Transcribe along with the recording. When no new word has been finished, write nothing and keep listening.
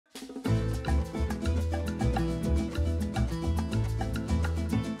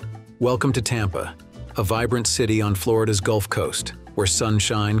Welcome to Tampa, a vibrant city on Florida's Gulf Coast, where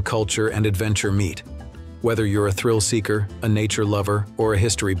sunshine, culture, and adventure meet. Whether you're a thrill seeker, a nature lover, or a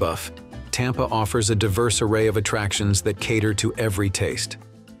history buff, Tampa offers a diverse array of attractions that cater to every taste.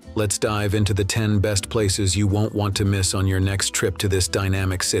 Let's dive into the 10 best places you won't want to miss on your next trip to this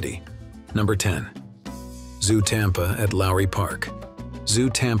dynamic city. Number 10. ZooTampa at Lowry Park.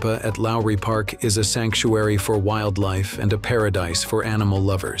 ZooTampa at Lowry Park is a sanctuary for wildlife and a paradise for animal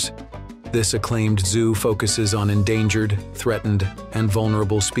lovers. This acclaimed zoo focuses on endangered, threatened, and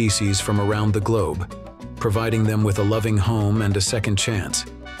vulnerable species from around the globe, providing them with a loving home and a second chance.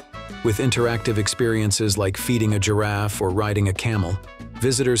 With interactive experiences like feeding a giraffe or riding a camel,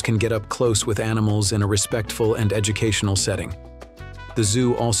 visitors can get up close with animals in a respectful and educational setting. The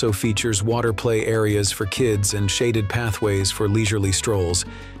zoo also features water play areas for kids and shaded pathways for leisurely strolls,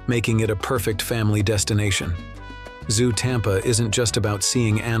 making it a perfect family destination. ZooTampa isn't just about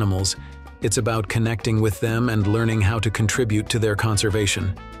seeing animals, it's about connecting with them and learning how to contribute to their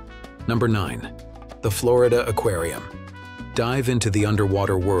conservation. Number 9. The Florida Aquarium. Dive into the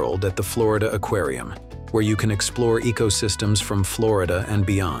underwater world at the Florida Aquarium, where you can explore ecosystems from Florida and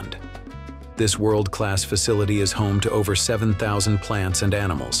beyond. This world-class facility is home to over 7,000 plants and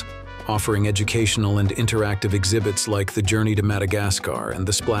animals, offering educational and interactive exhibits like the Journey to Madagascar and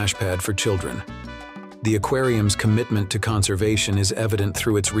the Splash Pad for children. The aquarium's commitment to conservation is evident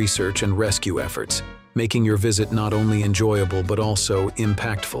through its research and rescue efforts, making your visit not only enjoyable but also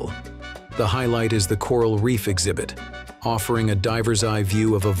impactful. The highlight is the Coral Reef exhibit, offering a diver's eye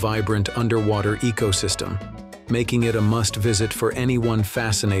view of a vibrant underwater ecosystem, making it a must-visit for anyone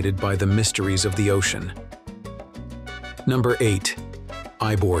fascinated by the mysteries of the ocean. Number 8.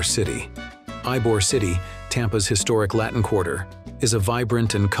 Ybor City. Ybor City, Tampa's historic Latin Quarter, is a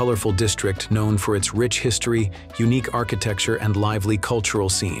vibrant and colorful district known for its rich history, unique architecture, and lively cultural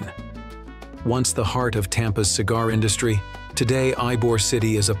scene. Once the heart of Tampa's cigar industry, today Ybor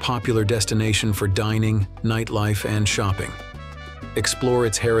City is a popular destination for dining, nightlife, and shopping. Explore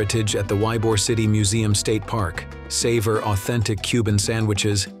its heritage at the Ybor City Museum State Park, savor authentic Cuban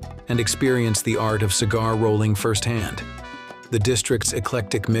sandwiches, and experience the art of cigar rolling firsthand. The district's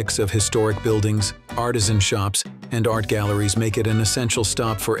eclectic mix of historic buildings, artisan shops, and art galleries make it an essential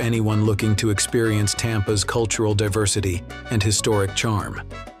stop for anyone looking to experience Tampa's cultural diversity and historic charm.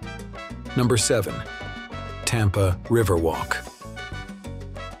 Number 7. Tampa Riverwalk.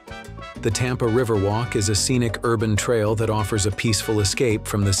 The Tampa Riverwalk is a scenic urban trail that offers a peaceful escape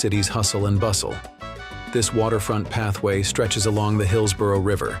from the city's hustle and bustle. This waterfront pathway stretches along the Hillsborough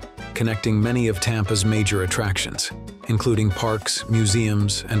River, connecting many of Tampa's major attractions, including parks,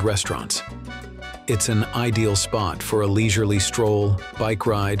 museums, and restaurants. It's an ideal spot for a leisurely stroll, bike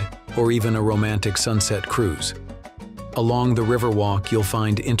ride, or even a romantic sunset cruise. Along the Riverwalk, you'll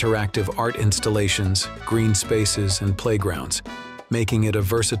find interactive art installations, green spaces, and playgrounds, making it a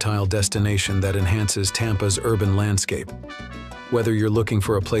versatile destination that enhances Tampa's urban landscape. Whether you're looking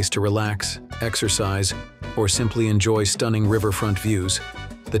for a place to relax, exercise, or simply enjoy stunning riverfront views,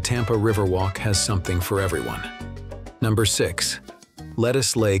 the Tampa Riverwalk has something for everyone. Number 6.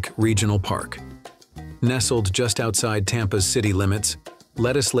 Lettuce Lake Regional Park. Nestled just outside Tampa's city limits,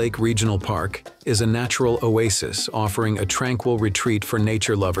 Lettuce Lake Regional Park is a natural oasis offering a tranquil retreat for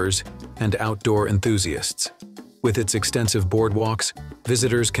nature lovers and outdoor enthusiasts. With its extensive boardwalks,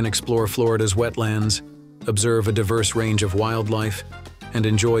 visitors can explore Florida's wetlands, observe a diverse range of wildlife, and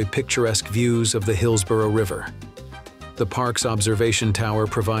enjoy picturesque views of the Hillsborough River. The park's observation tower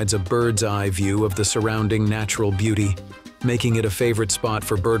provides a bird's-eye view of the surrounding natural beauty, making it a favorite spot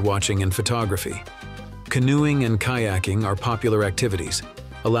for birdwatching and photography. Canoeing and kayaking are popular activities,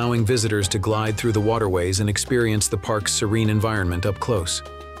 allowing visitors to glide through the waterways and experience the park's serene environment up close.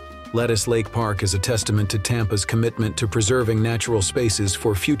 Lettuce Lake Park is a testament to Tampa's commitment to preserving natural spaces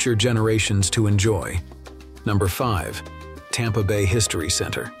for future generations to enjoy. Number 5. Tampa Bay History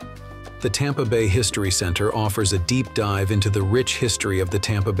Center. The Tampa Bay History Center offers a deep dive into the rich history of the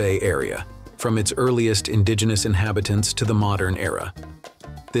Tampa Bay area, from its earliest indigenous inhabitants to the modern era.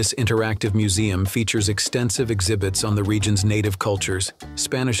 This interactive museum features extensive exhibits on the region's native cultures,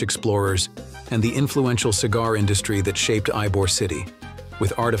 Spanish explorers, and the influential cigar industry that shaped Ybor City.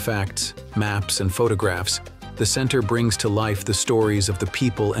 With artifacts, maps, and photographs, the center brings to life the stories of the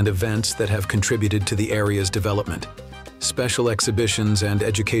people and events that have contributed to the area's development. Special exhibitions and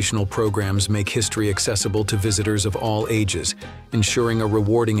educational programs make history accessible to visitors of all ages, ensuring a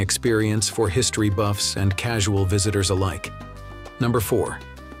rewarding experience for history buffs and casual visitors alike. Number 4.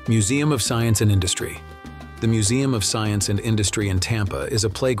 Museum of Science and Industry. The Museum of Science and Industry in Tampa is a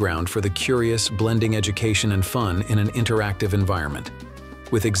playground for the curious, blending education and fun in an interactive environment.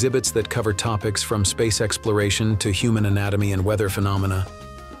 With exhibits that cover topics from space exploration to human anatomy and weather phenomena,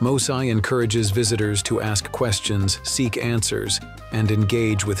 MOSI encourages visitors to ask questions, seek answers, and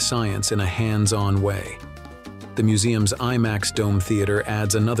engage with science in a hands-on way. The museum's IMAX Dome Theater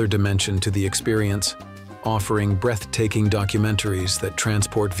adds another dimension to the experience, offering breathtaking documentaries that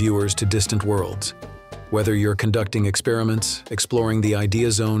transport viewers to distant worlds. Whether you're conducting experiments, exploring the idea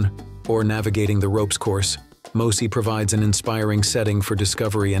zone, or navigating the ropes course, MOSI provides an inspiring setting for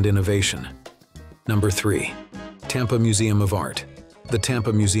discovery and innovation. Number 3. Tampa Museum of Art. The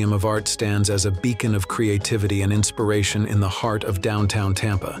Tampa Museum of Art stands as a beacon of creativity and inspiration in the heart of downtown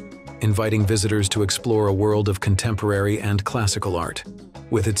Tampa, inviting visitors to explore a world of contemporary and classical art.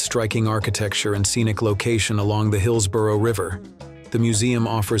 With its striking architecture and scenic location along the Hillsborough River, the museum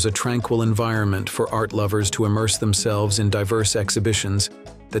offers a tranquil environment for art lovers to immerse themselves in diverse exhibitions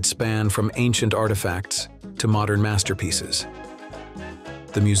that span from ancient artifacts to modern masterpieces.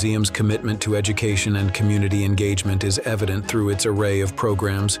 The museum's commitment to education and community engagement is evident through its array of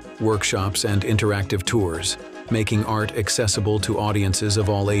programs, workshops, and interactive tours, making art accessible to audiences of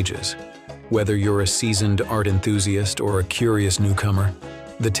all ages. Whether you're a seasoned art enthusiast or a curious newcomer,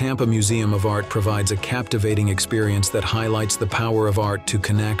 the Tampa Museum of Art provides a captivating experience that highlights the power of art to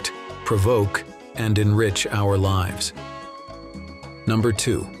connect, provoke, and enrich our lives. Number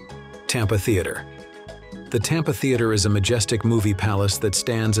 2. Tampa Theater. The Tampa Theater is a majestic movie palace that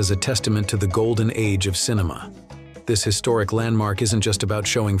stands as a testament to the golden age of cinema. This historic landmark isn't just about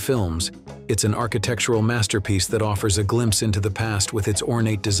showing films, it's an architectural masterpiece that offers a glimpse into the past with its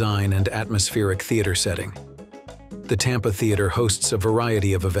ornate design and atmospheric theater setting. The Tampa Theater hosts a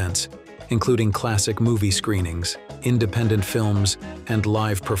variety of events, including classic movie screenings, independent films, and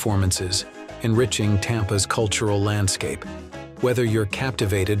live performances, enriching Tampa's cultural landscape. Whether you're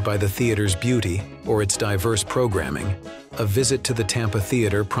captivated by the theater's beauty or its diverse programming, a visit to the Tampa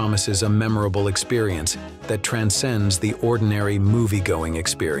Theater promises a memorable experience that transcends the ordinary movie-going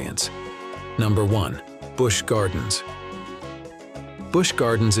experience. Number 1. Busch Gardens. Busch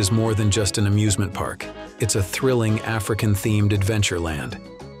Gardens is more than just an amusement park. It's a thrilling African-themed adventure land.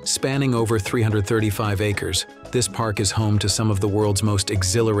 Spanning over 335 acres, this park is home to some of the world's most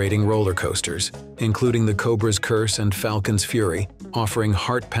exhilarating roller coasters, including the Cobra's Curse and Falcon's Fury, offering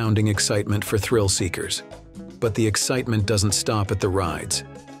heart-pounding excitement for thrill seekers. But the excitement doesn't stop at the rides.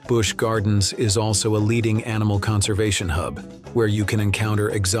 Busch Gardens is also a leading animal conservation hub, where you can encounter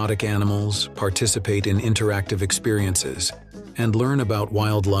exotic animals, participate in interactive experiences, and learn about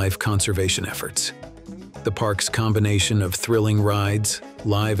wildlife conservation efforts. The park's combination of thrilling rides,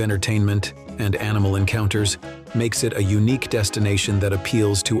 live entertainment, and animal encounters makes it a unique destination that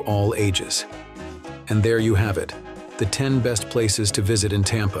appeals to all ages. And there you have it, the 10 best places to visit in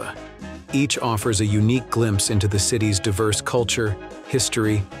Tampa. Each offers a unique glimpse into the city's diverse culture,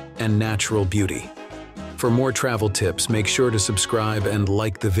 history, and natural beauty. For more travel tips, make sure to subscribe and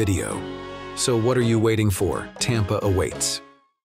like the video. So what are you waiting for? Tampa awaits.